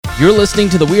You're listening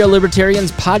to the We Are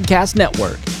Libertarians Podcast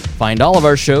Network. Find all of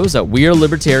our shows at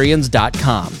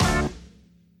wearelibertarians.com.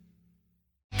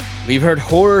 We've heard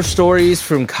horror stories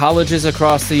from colleges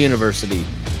across the university.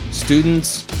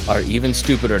 Students are even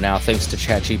stupider now thanks to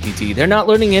ChatGPT. They're not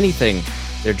learning anything.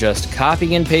 They're just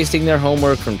copying and pasting their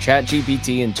homework from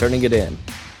ChatGPT and turning it in.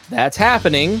 That's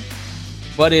happening,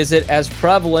 but is it as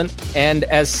prevalent and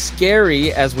as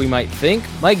scary as we might think?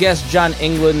 My guest, John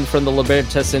England from the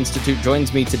Libertas Institute,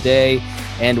 joins me today,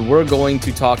 and we're going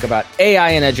to talk about AI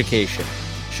in education.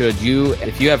 If you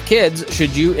have kids,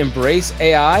 should you embrace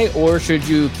AI or should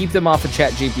you keep them off of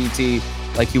ChatGPT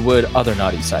like you would other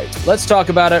naughty sites? Let's talk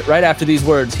about it right after these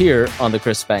words here on The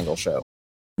Chris Spangle Show.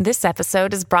 This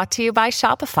episode is brought to you by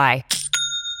Shopify.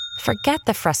 Forget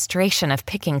the frustration of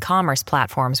picking commerce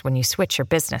platforms when you switch your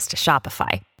business to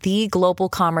Shopify, the global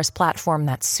commerce platform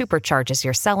that supercharges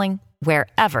your selling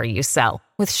wherever you sell.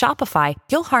 With Shopify,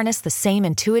 you'll harness the same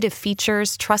intuitive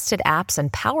features, trusted apps,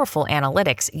 and powerful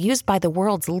analytics used by the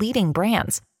world's leading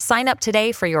brands. Sign up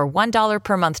today for your $1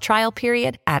 per month trial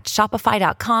period at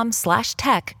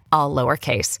shopify.com/tech, all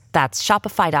lowercase. That's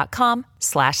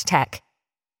shopify.com/tech.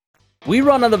 We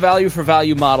run on the value for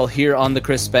value model here on the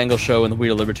Chris Spangle Show and the We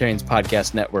Are Libertarians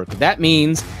Podcast Network. That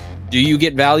means, do you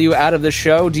get value out of the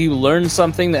show? Do you learn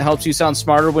something that helps you sound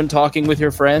smarter when talking with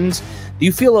your friends? Do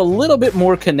you feel a little bit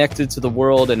more connected to the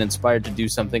world and inspired to do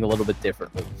something a little bit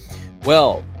differently?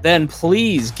 Well, then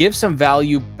please give some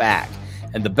value back.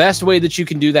 And the best way that you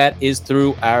can do that is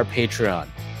through our Patreon.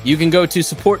 You can go to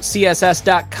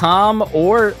supportcss.com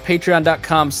or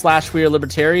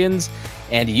patreon.com/wearelibertarians,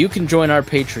 and you can join our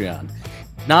Patreon.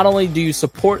 Not only do you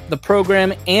support the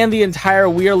program and the entire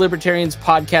We Are Libertarians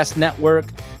Podcast Network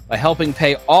by helping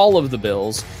pay all of the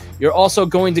bills, you're also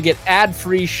going to get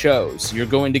ad-free shows. You're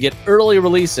going to get early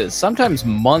releases, sometimes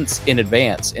months in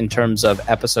advance in terms of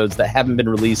episodes that haven't been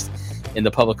released in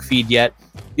the public feed yet.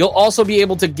 You'll also be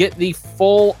able to get the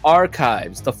full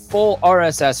archives, the full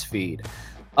RSS feed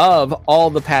of all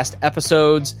the past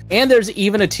episodes. And there's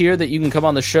even a tier that you can come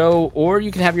on the show, or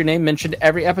you can have your name mentioned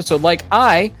every episode like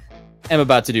I am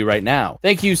about to do right now.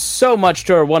 Thank you so much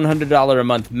to our $100 a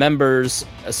month members,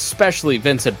 especially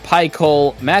Vincent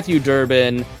Pikol, Matthew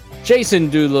Durbin, Jason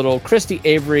Doolittle, Christy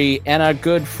Avery, and our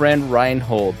good friend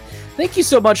Reinhold. Thank you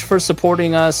so much for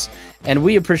supporting us, and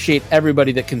we appreciate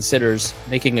everybody that considers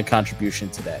making a contribution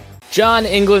today. John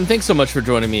England, thanks so much for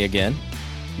joining me again.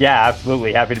 Yeah,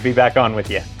 absolutely. Happy to be back on with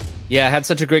you. Yeah, I had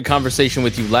such a great conversation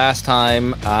with you last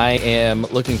time. I am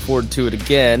looking forward to it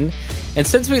again. And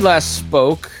since we last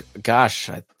spoke, gosh,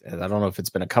 I don't know if it's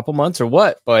been a couple months or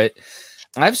what, but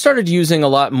I've started using a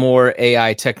lot more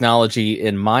AI technology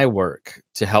in my work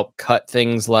to help cut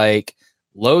things like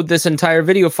load this entire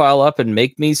video file up and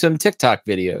make me some TikTok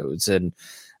videos. And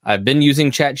I've been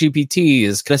using ChatGPT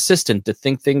as an assistant to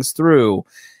think things through.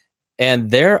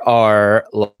 And there are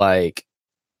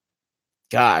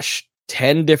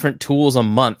 10 different tools a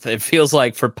month, it feels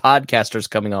like, for podcasters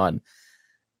coming on.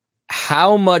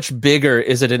 How much bigger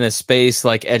is it in a space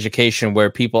like education where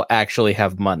people actually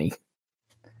have money?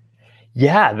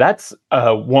 Yeah, that's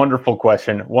a wonderful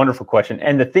question. Wonderful question.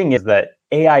 And the thing is that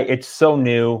AI, it's so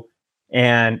new.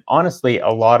 And honestly,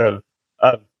 a lot of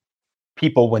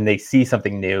people, when they see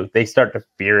something new, they start to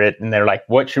fear it. And they're like,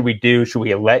 what should we do? Should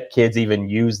we let kids even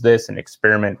use this and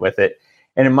experiment with it?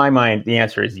 And in my mind, the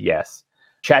answer is yes.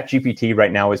 ChatGPT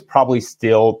right now is probably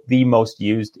still the most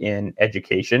used in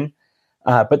education.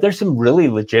 But there's some really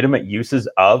legitimate uses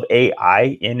of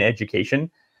AI in education.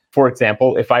 For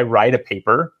example, if I write a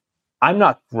paper, I'm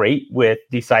not great with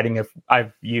deciding if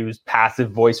I've used passive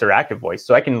voice or active voice.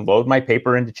 So I can load my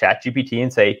paper into ChatGPT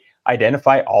and say,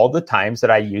 identify all the times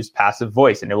that I used passive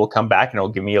voice. And it will come back and it'll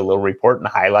give me a little report and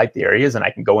highlight the areas, and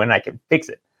I can go in and I can fix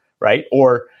it, right?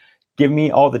 Or give me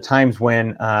all the times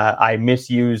when I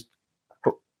misused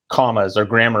commas or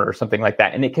grammar or something like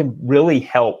that. And it can really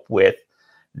help with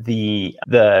the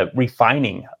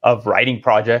refining of writing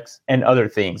projects and other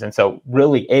things. And so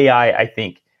really AI, I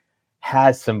think,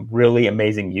 has some really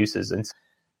amazing uses. And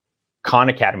Khan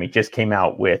Academy just came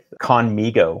out with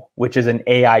Khanmigo, which is an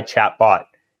AI chatbot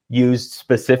used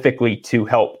specifically to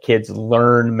help kids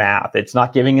learn math. It's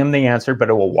not giving them the answer, but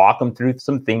it will walk them through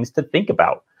some things to think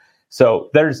about. So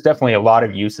there's definitely a lot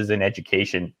of uses in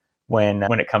education when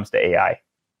it comes to AI.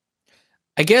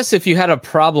 I guess if you had a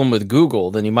problem with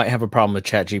Google, then you might have a problem with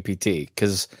ChatGPT,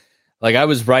 because I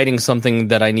was writing something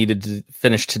that I needed to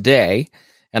finish today,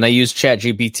 and I used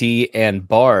ChatGPT and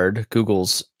Bard,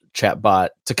 Google's chatbot,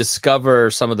 to discover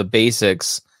some of the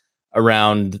basics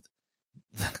around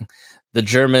the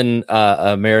German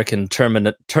American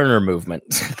Turner movement,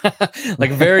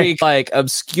 like very like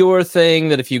obscure thing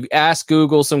that if you ask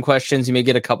Google some questions, you may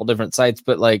get a couple different sites,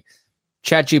 but like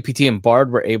ChatGPT and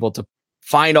Bard were able to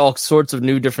find all sorts of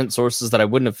new different sources that I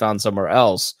wouldn't have found somewhere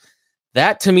else.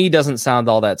 That to me doesn't sound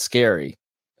all that scary,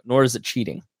 nor is it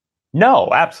cheating. No,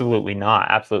 absolutely not.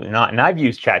 Absolutely not. And I've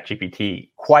used ChatGPT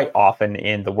quite often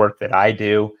in the work that I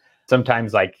do.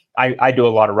 Sometimes like I do a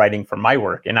lot of writing for my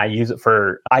work and I use it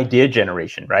for idea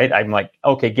generation, right? I'm like,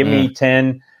 okay, give me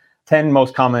 10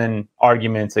 most common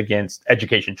arguments against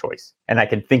education choice. And I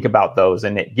can think about those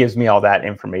and it gives me all that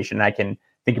information. I can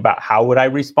think about how would I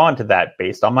respond to that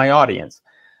based on my audience.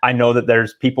 I know that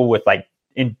there's people with like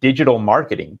in digital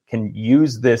marketing can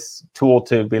use this tool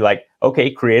to be like,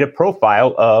 okay, create a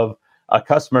profile of a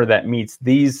customer that meets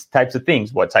these types of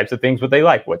things. What types of things would they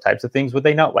like? What types of things would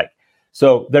they not like?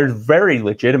 So there's very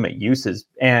legitimate uses.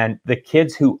 And the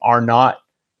kids who are not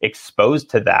exposed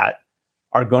to that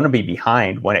are going to be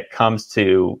behind when it comes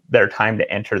to their time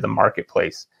to enter the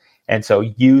marketplace. And so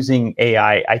using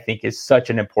AI, I think, is such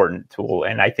an important tool.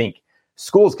 And I think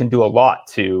schools can do a lot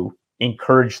to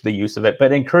encourage the use of it,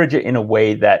 but encourage it in a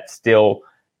way that still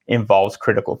involves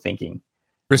critical thinking.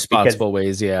 Responsible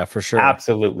ways, yeah, for sure.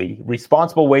 Absolutely.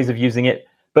 Responsible ways of using it.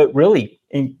 But really,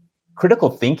 critical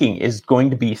thinking is going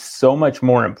to be so much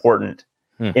more important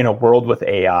in a world with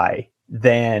AI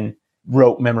than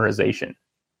rote memorization.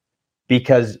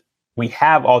 Because we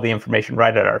have all the information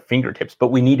right at our fingertips, but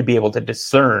we need to be able to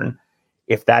discern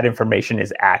if that information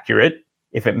is accurate,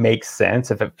 if it makes sense,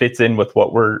 if it fits in with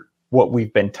what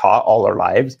we've been taught all our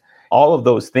lives. All of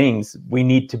those things, we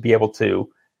need to be able to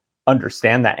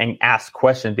understand that and ask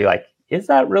questions, be like, is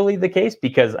that really the case?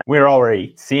 Because we're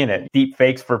already seeing it. Deep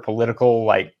fakes for political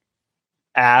like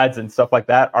ads and stuff like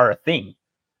that are a thing.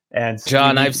 And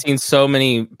John, I've seen so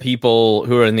many people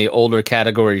who are in the older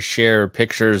category share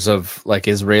pictures of like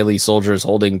Israeli soldiers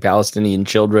holding Palestinian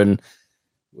children,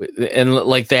 and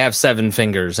like they have 7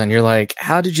 fingers, and you're like,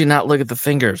 how did you not look at the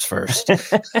fingers first?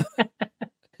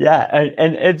 Yeah,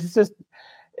 and it's just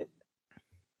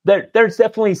there's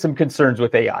definitely some concerns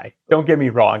with AI. Don't get me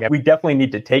wrong. We definitely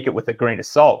need to take it with a grain of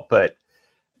salt, but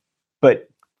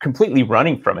completely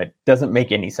running from it doesn't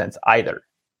make any sense either.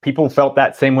 People felt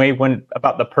that same way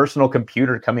about the personal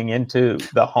computer coming into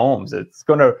the homes. It's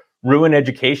going to ruin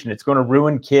education. It's going to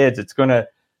ruin kids. It's going to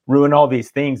ruin all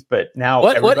these things. But now,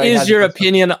 what is your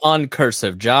opinion on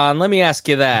cursive, John? Let me ask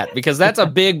you that, because that's a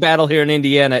big battle here in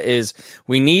Indiana. Is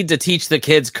we need to teach the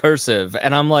kids cursive,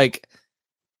 and I'm like,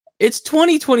 it's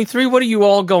 2023. What are you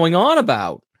all going on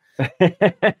about?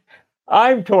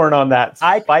 I'm torn on that.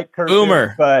 I like cursive,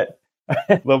 Boomer, but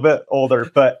a little bit older,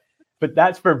 but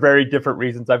that's for very different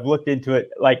reasons. I've looked into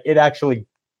it. Like it actually,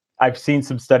 I've seen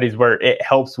some studies where it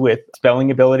helps with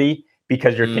spelling ability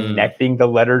because you're connecting the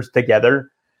letters together.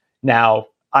 Now,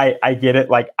 I get it.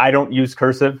 Like I don't use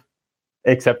cursive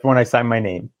except when I sign my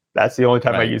name. That's the only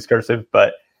time I use cursive,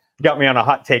 but got me on a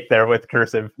hot take there with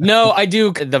cursive. No, I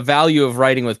do. The value of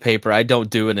writing with paper, I don't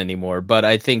do it anymore. But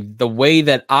I think the way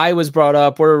that I was brought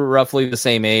up, we're roughly the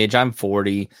same age. I'm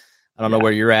 40. I don't know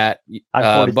where you're at.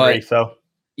 I'm 43, so.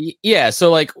 Yeah,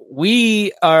 so like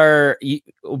we are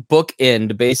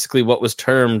bookend basically what was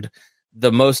termed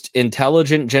the most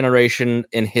intelligent generation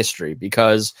in history,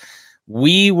 because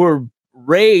we were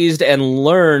raised and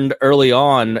learned early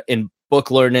on in book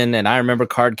learning, and I remember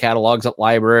card catalogs at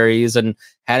libraries and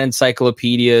had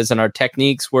encyclopedias, and our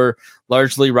techniques were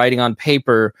largely writing on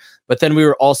paper, but then we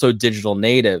were also digital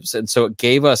natives, and so it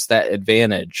gave us that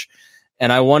advantage.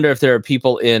 And I wonder if there are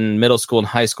people in middle school and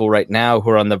high school right now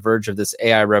who are on the verge of this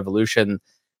AI revolution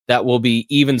that will be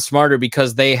even smarter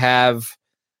because they have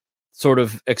sort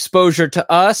of exposure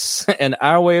to us and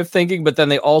our way of thinking, but then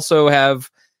they also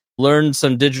have learned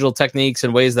some digital techniques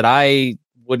in ways that I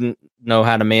wouldn't know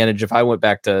how to manage if I went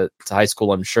back to high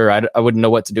school. I'm sure I wouldn't know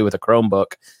what to do with a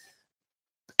Chromebook.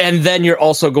 And then you're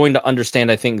also going to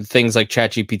understand, I think, things like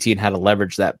ChatGPT and how to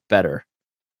leverage that better.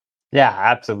 Yeah,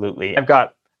 absolutely. I've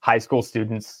got high school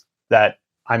students that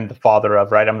I'm the father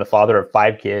of, right? I'm the father of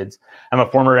 5 kids. I'm a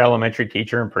former elementary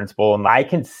teacher and principal, and I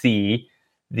can see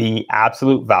the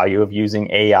absolute value of using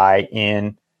AI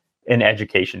in an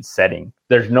education setting.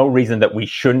 There's no reason that we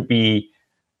shouldn't be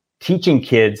teaching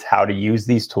kids how to use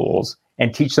these tools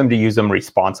and teach them to use them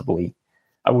responsibly.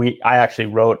 I actually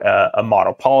wrote a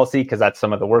model policy, because that's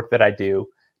some of the work that I do,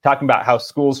 talking about how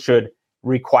schools should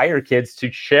require kids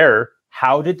to share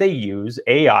how did they use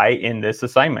AI in this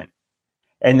assignment.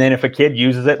 And then if a kid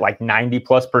uses it like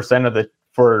 90+%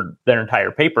 for their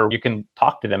entire paper, you can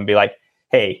talk to them and be like,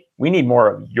 hey, we need more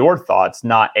of your thoughts,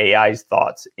 not AI's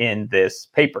thoughts in this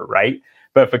paper, right?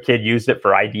 But if a kid used it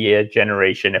for idea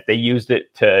generation, if they used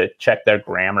it to check their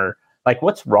grammar, like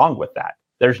what's wrong with that?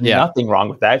 There's nothing wrong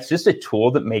with that. It's just a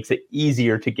tool that makes it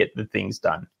easier to get the things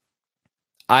done.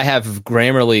 I have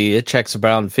Grammarly. It checks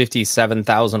around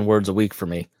 57,000 words a week for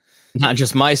me. Not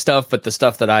just my stuff, but the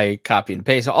stuff that I copy and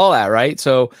paste, all that, right?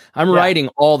 So I'm writing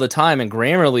all the time, and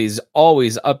Grammarly is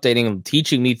always updating and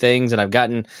teaching me things. And I've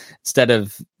gotten, instead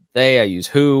of they, I use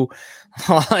who.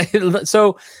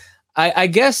 So I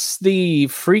guess the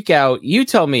freak out, you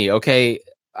tell me, okay,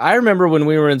 I remember when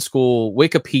we were in school,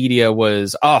 Wikipedia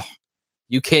was,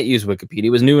 you can't use Wikipedia.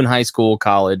 It was new in high school,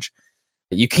 college.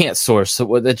 You can't source.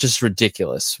 So that's just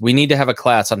ridiculous. We need to have a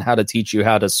class on how to teach you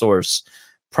how to source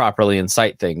properly and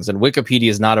cite things. And Wikipedia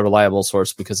is not a reliable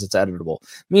source because it's editable.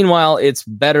 Meanwhile, it's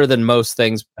better than most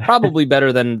things, probably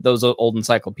better than those old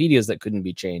encyclopedias that couldn't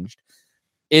be changed.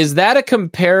 Is that a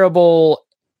comparable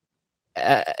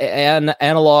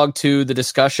analog to the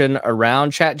discussion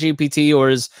around ChatGPT, or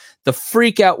is the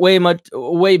freak out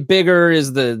way bigger?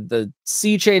 Is the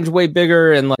sea change way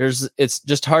bigger? And it's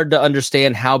just hard to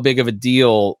understand how big of a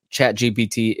deal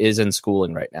ChatGPT is in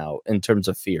schooling right now in terms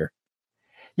of fear.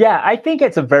 Yeah, I think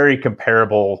it's a very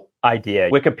comparable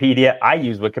idea. Wikipedia, I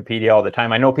use Wikipedia all the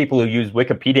time. I know people who use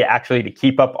Wikipedia actually to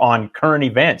keep up on current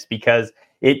events because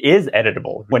it is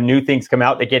editable. When new things come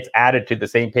out, it gets added to the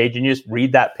same page, and you just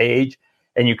read that page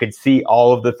and you can see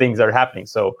all of the things that are happening.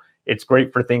 So it's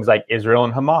great for things like Israel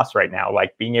and Hamas right now,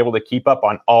 like being able to keep up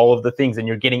on all of the things, and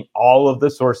you're getting all of the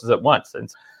sources at once.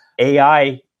 And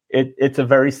AI, it's a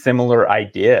very similar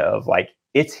idea of like,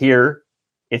 it's here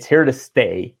to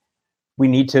stay. We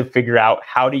need to figure out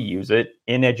how to use it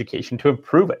in education to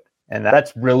improve it. And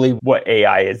that's really what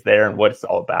AI is there and what it's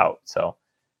all about. So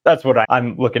that's what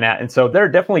I'm looking at. And so there are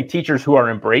definitely teachers who are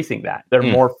embracing that. They're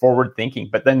more forward thinking,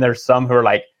 but then there's some who are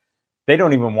like, they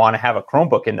don't even want to have a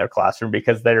Chromebook in their classroom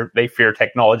because they fear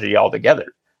technology altogether.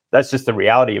 That's just the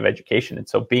reality of education. And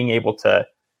so being able to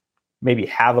maybe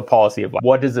have a policy of like,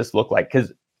 what does this look like?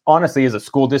 Because honestly, as a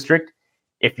school district,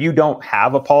 if you don't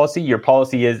have a policy, your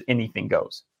policy is anything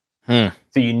goes.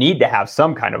 So you need to have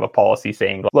some kind of a policy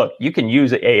saying, look, you can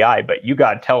use AI, but you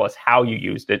got to tell us how you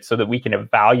used it so that we can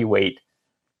evaluate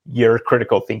your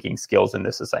critical thinking skills in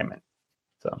this assignment.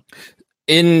 So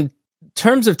in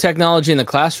terms of technology in the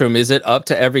classroom, is it up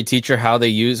to every teacher how they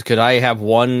use? Could I have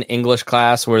one English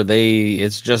class where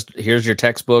it's just, here's your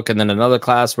textbook, and then another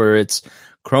class where it's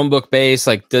Chromebook based?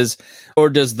 Like does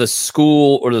the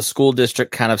school or the school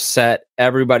district kind of set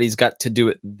everybody's got to do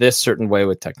it this certain way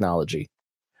with technology?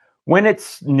 When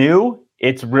it's new,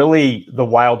 it's really the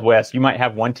Wild West. You might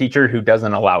have one teacher who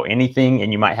doesn't allow anything,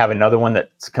 and you might have another one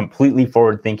that's completely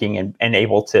forward thinking and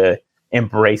able to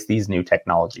embrace these new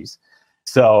technologies.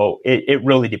 So it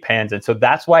really depends. And so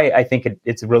that's why I think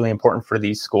it's really important for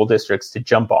these school districts to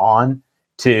jump on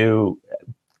to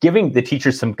giving the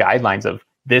teachers some guidelines of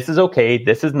this is okay,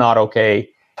 this is not okay.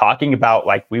 Talking about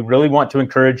like, we really want to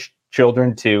encourage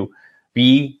children to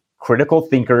be critical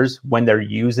thinkers when they're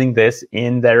using this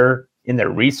in their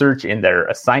research, in their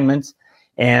assignments,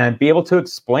 and be able to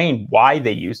explain why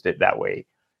they used it that way,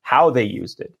 how they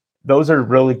used it. Those are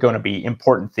really going to be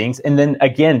important things. And then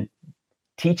again,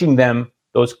 teaching them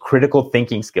those critical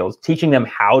thinking skills, teaching them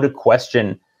how to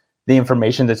question the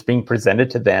information that's being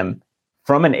presented to them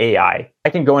from an AI. I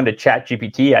can go into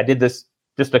ChatGPT. I did this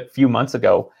just a few months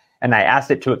ago, and I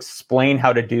asked it to explain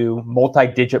how to do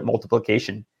multi-digit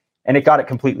multiplication, and it got it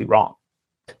completely wrong.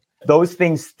 Those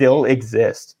things still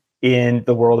exist in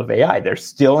the world of AI. There's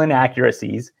still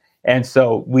inaccuracies. And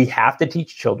so we have to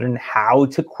teach children how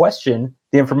to question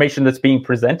the information that's being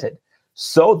presented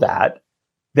so that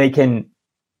they can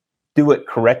do it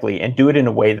correctly and do it in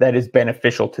a way that is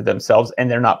beneficial to themselves, and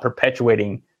they're not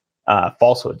perpetuating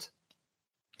falsehoods.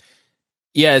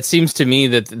 Yeah, it seems to me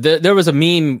that there was a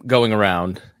meme going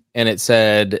around, and it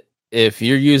said, if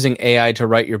you're using AI to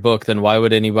write your book, then why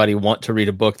would anybody want to read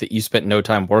a book that you spent no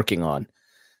time working on?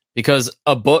 Because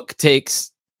a book takes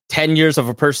 10 years of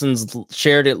a person's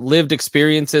lived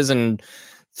experiences and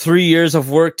 3 years of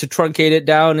work to truncate it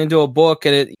down into a book,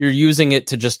 and you're using it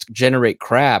to just generate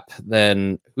crap,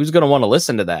 then who's going to want to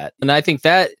listen to that? And I think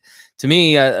that, to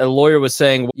me, a lawyer was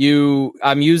saying,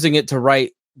 I'm using it to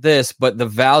write this, but the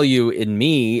value in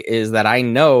me is that I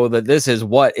know that this is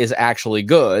what is actually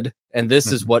good and this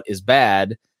is what is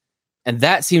bad. And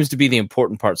that seems to be the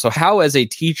important part. So how, as a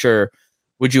teacher,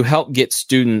 would you help get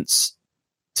students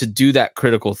to do that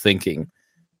critical thinking,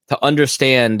 to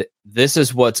understand this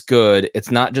is what's good? It's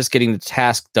not just getting the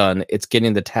task done, it's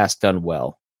getting the task done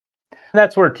well.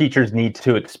 That's where teachers need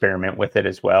to experiment with it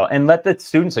as well, and let the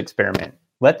students experiment.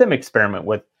 Let them experiment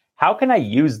with, how can I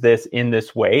use this in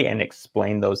this way, and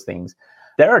explain those things.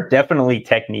 there are definitely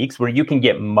techniques where you can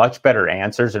get much better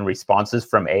answers and responses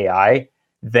from AI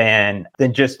than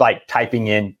just like typing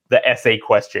in the essay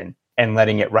question and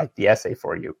letting it write the essay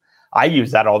for you. I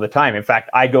use that all the time. In fact,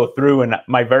 I go through and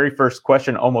my very first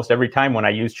question almost every time when I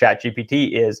use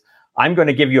ChatGPT is, I'm going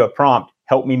to give you a prompt,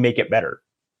 help me make it better,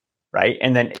 right?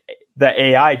 And then the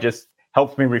AI just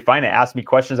helps me refine it, asks me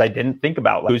questions I didn't think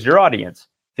about, like, who's your audience,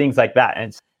 things like that.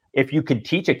 And if you can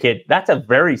teach a kid, that's a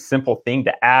very simple thing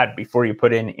to add before you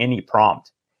put in any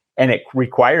prompt. And it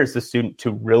requires the student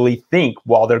to really think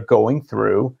while they're going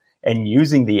through and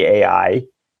using the AI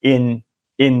in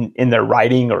their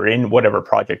writing or in whatever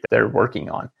project that they're working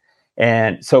on.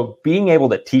 And so being able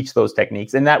to teach those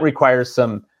techniques, and that requires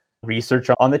some research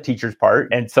on the teacher's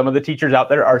part. And some of the teachers out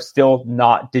there are still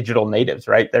not digital natives,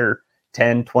 right? They're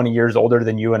 10, 20 years older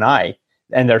than you and I,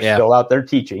 and they're still out there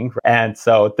teaching. And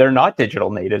so they're not digital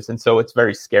natives. And so it's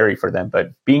very scary for them.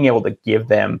 But being able to give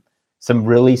them some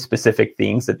really specific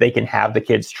things that they can have the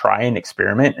kids try and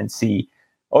experiment and see,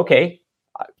 okay,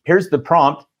 here's the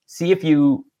prompt. See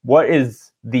what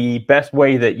is the best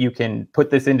way that you can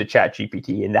put this into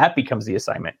ChatGPT, and that becomes the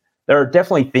assignment. There are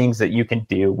definitely things that you can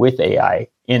do with AI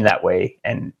in that way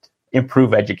and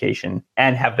improve education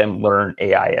and have them learn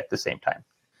AI at the same time.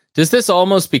 Does this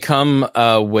almost become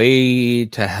a way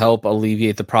to help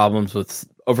alleviate the problems with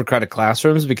overcrowded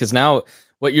classrooms? Because now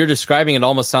what you're describing, it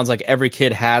almost sounds like every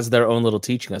kid has their own little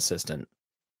teaching assistant.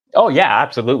 Oh, yeah,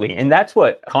 absolutely. And that's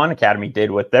what Khan Academy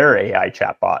did with their AI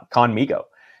chatbot, Khanmigo.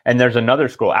 And there's another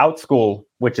school, OutSchool,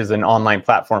 which is an online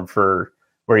platform for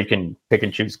where you can pick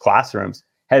and choose classrooms,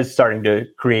 has starting to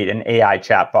create an AI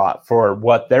chatbot for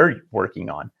what they're working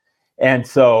on. And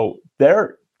so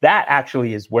that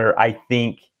actually is where I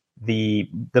think the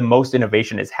most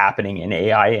innovation is happening in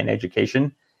AI and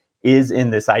education, is in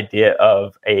this idea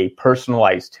of a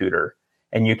personalized tutor.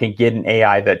 And you can get an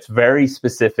AI that's very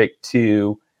specific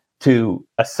to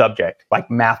a subject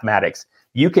like mathematics.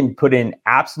 You can put in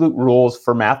absolute rules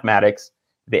for mathematics.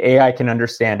 The AI can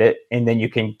understand it, and then you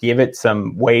can give it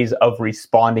some ways of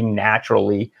responding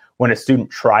naturally when a student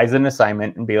tries an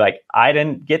assignment and be like, I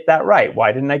didn't get that right.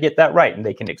 Why didn't I get that right? And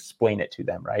they can explain it to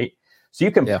them, right? So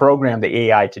you can program the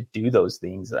AI to do those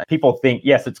things. People think,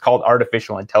 yes, it's called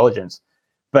artificial intelligence,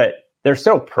 but they're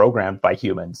still programmed by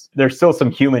humans. There's still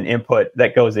some human input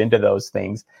that goes into those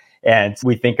things. And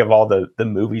we think of all the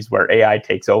movies where AI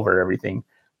takes over everything.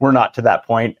 We're not to that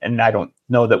point, and I don't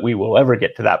know that we will ever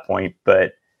get to that point.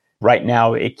 But right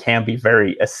now, it can be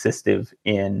very assistive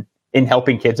in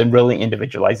helping kids and really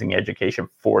individualizing education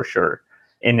for sure.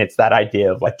 And it's that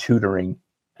idea of like tutoring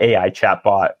AI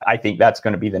chatbot. I think that's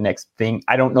going to be the next thing.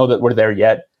 I don't know that we're there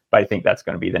yet, but I think that's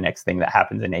going to be the next thing that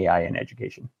happens in AI and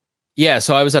education. Yeah,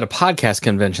 so I was at a podcast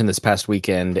convention this past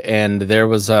weekend, and there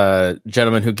was a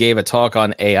gentleman who gave a talk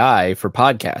on AI for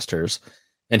podcasters.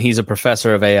 And he's a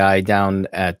professor of AI down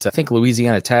at, I think,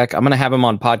 Louisiana Tech. I'm going to have him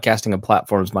on Podcasting and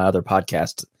Platforms, my other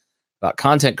podcast about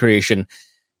content creation.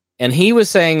 And he was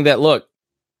saying that, look,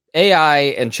 AI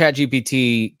and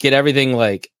ChatGPT get everything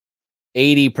like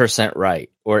 80% right,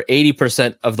 or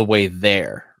 80% of the way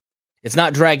there. It's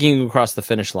not dragging you across the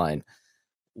finish line.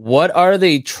 What are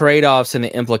the trade-offs and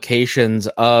the implications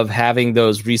of having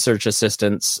those research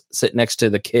assistants sit next to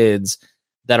the kids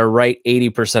that are right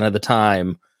 80% of the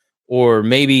time? Or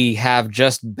maybe have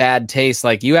just bad taste,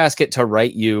 like you ask it to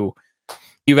write you've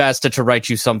asked it to write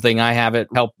you something, I have it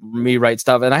help me write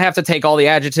stuff, and I have to take all the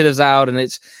adjectives out, and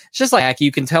it's just like,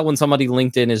 you can tell when somebody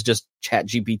LinkedIn is just chat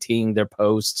GPTing their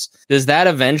posts. Does that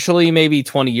eventually, maybe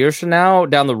 20 years from now,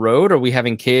 down the road, are we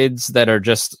having kids that are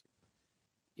just,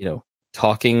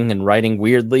 talking and writing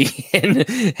weirdly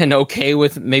and okay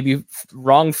with maybe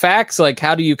wrong facts? Like,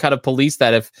 how do you kind of police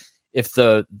that if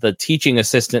the teaching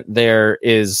assistant there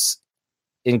is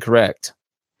incorrect?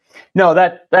 No,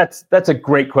 that's a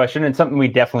great question, and something we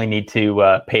definitely need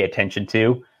to pay attention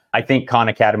to. I think Khan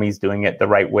Academy is doing it the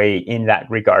right way in that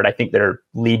regard. I think they're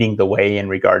leading the way in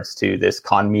regards to this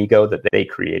Khanmigo that they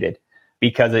created,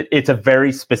 because it's a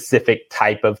very specific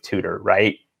type of tutor,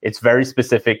 right? It's very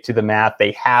specific to the math.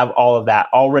 They have all of that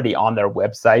already on their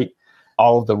website,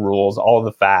 all of the rules, all of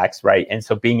the facts, right? And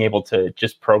so being able to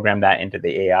just program that into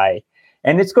the AI,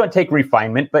 and it's going to take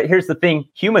refinement. But here's the thing,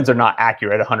 humans are not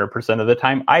accurate 100% of the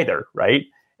time either, right?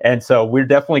 And so we're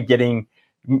definitely getting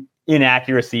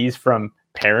inaccuracies from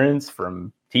parents,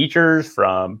 from teachers,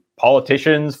 from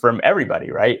politicians, from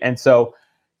everybody, right? And so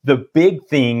the big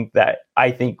thing that I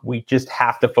think we just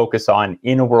have to focus on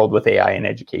in a world with AI in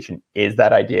education is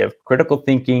that idea of critical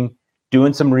thinking,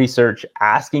 doing some research,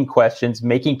 asking questions,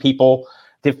 making people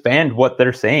defend what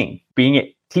they're saying,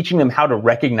 teaching them how to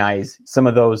recognize some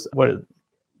of those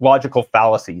logical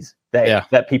fallacies that Yeah.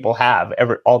 that people have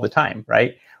all the time,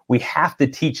 right? We have to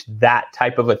teach that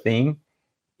type of a thing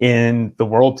in the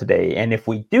world today. And if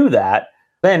we do that,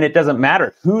 then it doesn't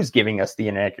matter who's giving us the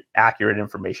inaccurate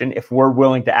information. If we're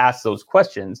willing to ask those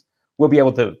questions, we'll be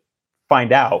able to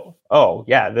find out, oh,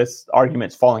 yeah, this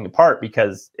argument's falling apart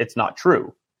because it's not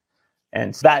true.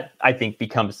 And so that, I think,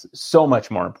 becomes so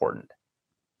much more important,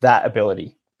 that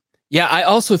ability. Yeah, I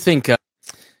also think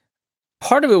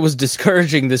part of it was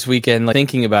discouraging this weekend, like,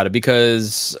 thinking about it,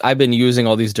 because I've been using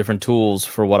all these different tools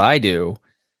for what I do,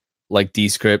 like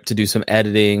Descript to do some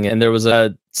editing. And there was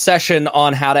a session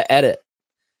on how to edit.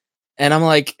 And I'm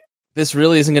like, this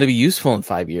really isn't going to be useful in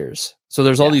 5 years. So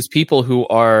there's all these people who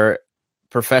are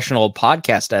professional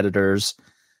podcast editors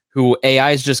who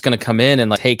AI is just going to come in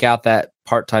and like take out that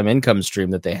part-time income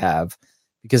stream that they have,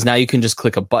 because now you can just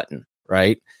click a button,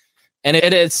 right? And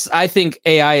it's, I think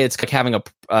AI, it's like having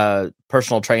a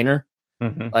personal trainer.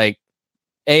 Mm-hmm. Like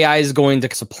AI is going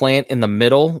to supplant in the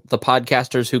middle the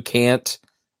podcasters who can't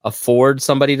afford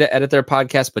somebody to edit their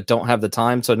podcast but don't have the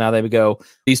time. So now they would go,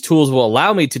 these tools will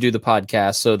allow me to do the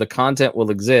podcast, so the content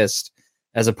will exist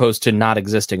as opposed to not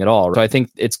existing at all. So I think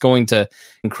it's going to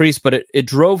increase, but it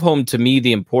drove home to me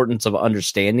the importance of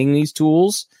understanding these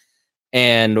tools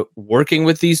and working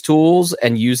with these tools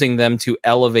and using them to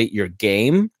elevate your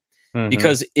game. Mm-hmm.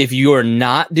 Because if you're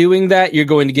not doing that, you're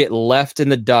going to get left in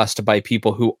the dust by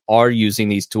people who are using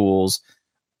these tools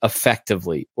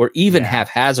effectively or even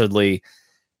haphazardly.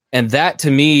 And that,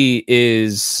 to me,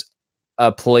 is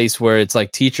a place where it's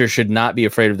like teachers should not be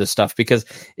afraid of this stuff, because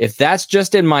if that's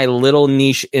just in my little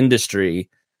niche industry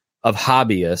of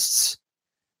hobbyists,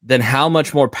 then how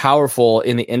much more powerful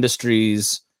in the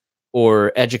industries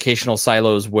or educational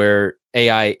silos where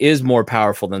AI is more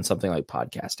powerful than something like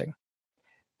podcasting?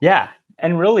 Yeah.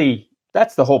 And really,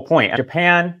 that's the whole point.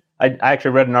 Japan, I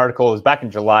actually read an article, it was back in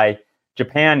July.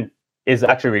 Japan is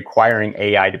actually requiring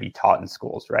AI to be taught in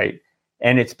schools, right?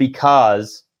 And it's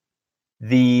because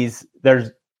the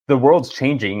world's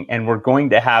changing, and we're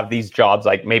going to have these jobs,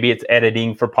 like maybe it's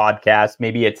editing for podcasts,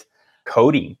 maybe it's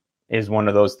coding is one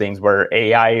of those things where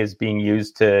AI is being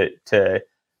used to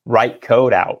write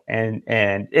code out. And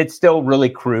it's still really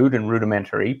crude and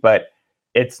rudimentary, but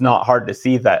it's not hard to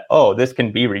see that, oh, this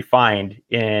can be refined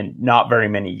in not very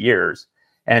many years.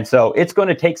 And so it's going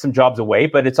to take some jobs away,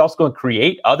 but it's also going to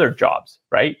create other jobs,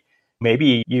 right?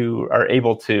 Maybe you are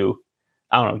able to,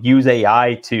 I don't know, use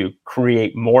AI to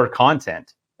create more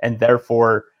content. And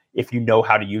therefore, if you know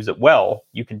how to use it well,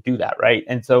 you can do that, right?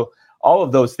 And so all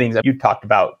of those things that you talked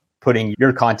about, putting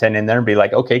your content in there and be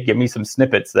like, okay, give me some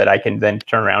snippets that I can then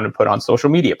turn around and put on social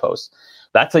media posts.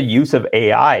 That's a use of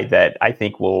AI that I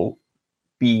think will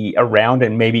be around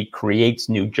and maybe creates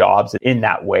new jobs in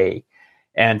that way.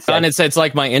 And so, it's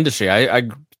like my industry. I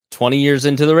 20 years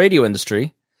into the radio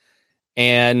industry.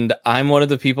 And I'm one of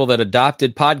the people that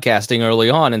adopted podcasting early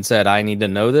on and said, I need to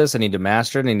know this. I need to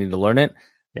master it. I need to learn it.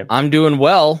 Yep. I'm doing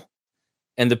well.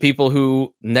 And the people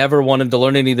who never wanted to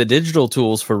learn any of the digital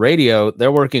tools for radio,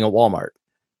 they're working at Walmart.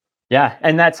 Yeah.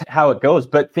 And that's how it goes.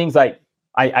 But things like,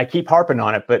 I keep harping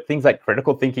on it, but things like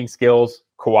critical thinking skills,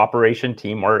 cooperation,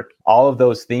 teamwork, all of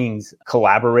those things,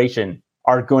 collaboration,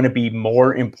 are going to be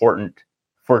more important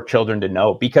for children to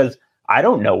know, because I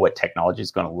don't know what technology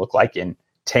is going to look like in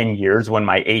 10 years when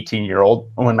my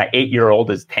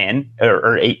 8-year-old is 10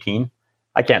 or 18.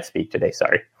 I can't speak today.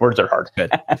 Sorry. Words are hard.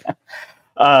 Good.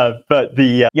 But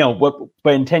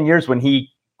in 10 years when he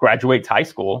graduates high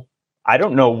school, I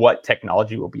don't know what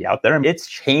technology will be out there. It's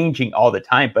changing all the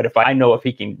time. But if I know if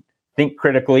he can think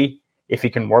critically, if he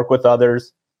can work with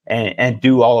others and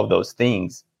do all of those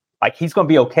things, like, he's going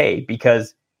to be okay,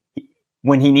 because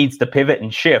when he needs to pivot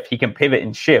and shift, he can pivot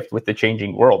and shift with the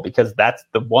changing world, because that's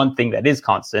the one thing that is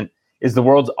constant, is the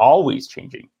world's always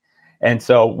changing. And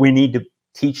so we need to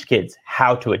teach kids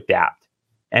how to adapt,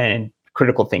 and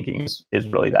critical thinking is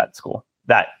really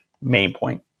that main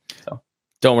point. So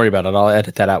don't worry about it. I'll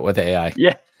edit that out with AI.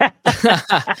 Yeah.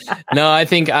 No, I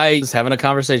think I was having a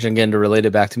conversation again to relate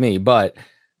it back to me, but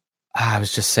I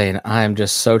was just saying, I'm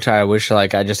just so tired. I wish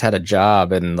like I just had a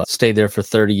job and stayed there for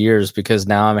 30 years, because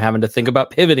now I'm having to think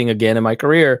about pivoting again in my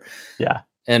career. Yeah.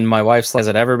 And my wife's like, has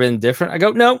it ever been different? I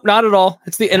go, no, not at all.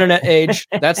 It's the internet age.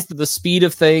 That's the speed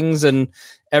of things. And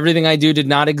everything I do did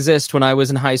not exist when I was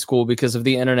in high school because of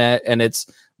the internet. And it's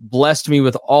blessed me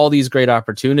with all these great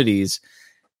opportunities.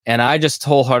 And I just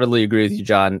wholeheartedly agree with you,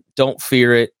 John. Don't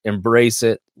fear it. Embrace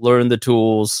it. Learn the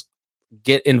tools.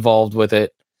 Get involved with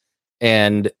it.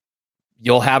 And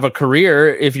you'll have a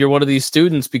career if you're one of these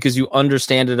students, because you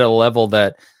understand it at a level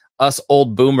that us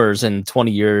old boomers in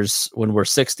 20 years when we're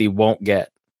 60 won't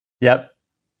get. Yep.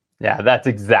 Yeah, that's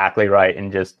exactly right.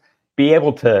 And just be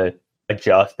able to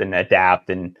adjust and adapt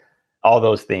and all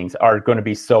those things are going to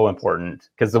be so important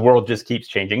because the world just keeps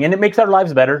changing and it makes our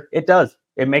lives better. It does.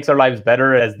 It makes our lives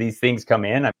better as these things come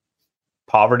in.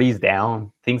 Poverty's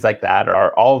down, things like that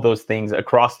are all of those things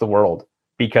across the world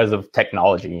because of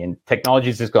technology. And technology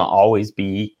is just going to always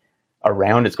be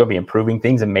around. It's going to be improving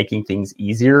things and making things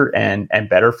easier and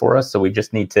better for us. So we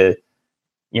just need to,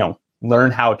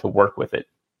 learn how to work with it.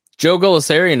 Joe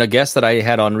Golisarian, a guest that I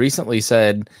had on recently,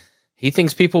 said he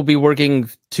thinks people will be working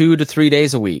 2 to 3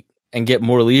 days a week and get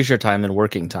more leisure time than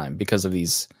working time because of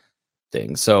these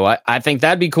things. So I think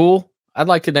that'd be cool. I'd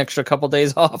like an extra couple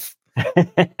days off.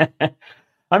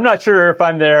 I'm not sure if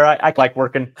I'm there. I like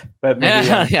working, but maybe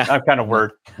I'm kind of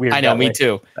weird. I know, me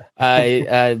too.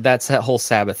 That whole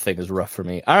Sabbath thing is rough for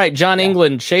me. All right, John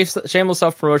England, shameless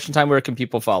self-promotion time. Where can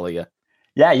people follow you?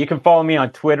 Yeah, you can follow me on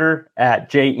Twitter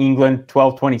at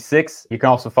jengland1226. You can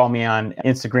also follow me on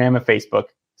Instagram and Facebook.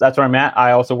 So that's where I'm at.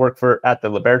 I also work at the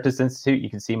Libertas Institute. You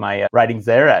can see my writings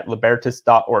there at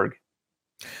libertas.org.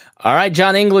 All right,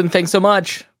 John England, thanks so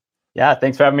much. Yeah,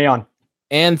 thanks for having me on.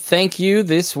 And thank you.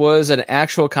 This was an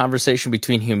actual conversation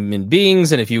between human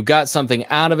beings. And if you got something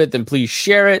out of it, then please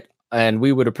share it. And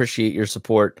we would appreciate your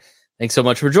support. Thanks so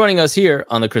much for joining us here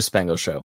on The Chris Spangle Show.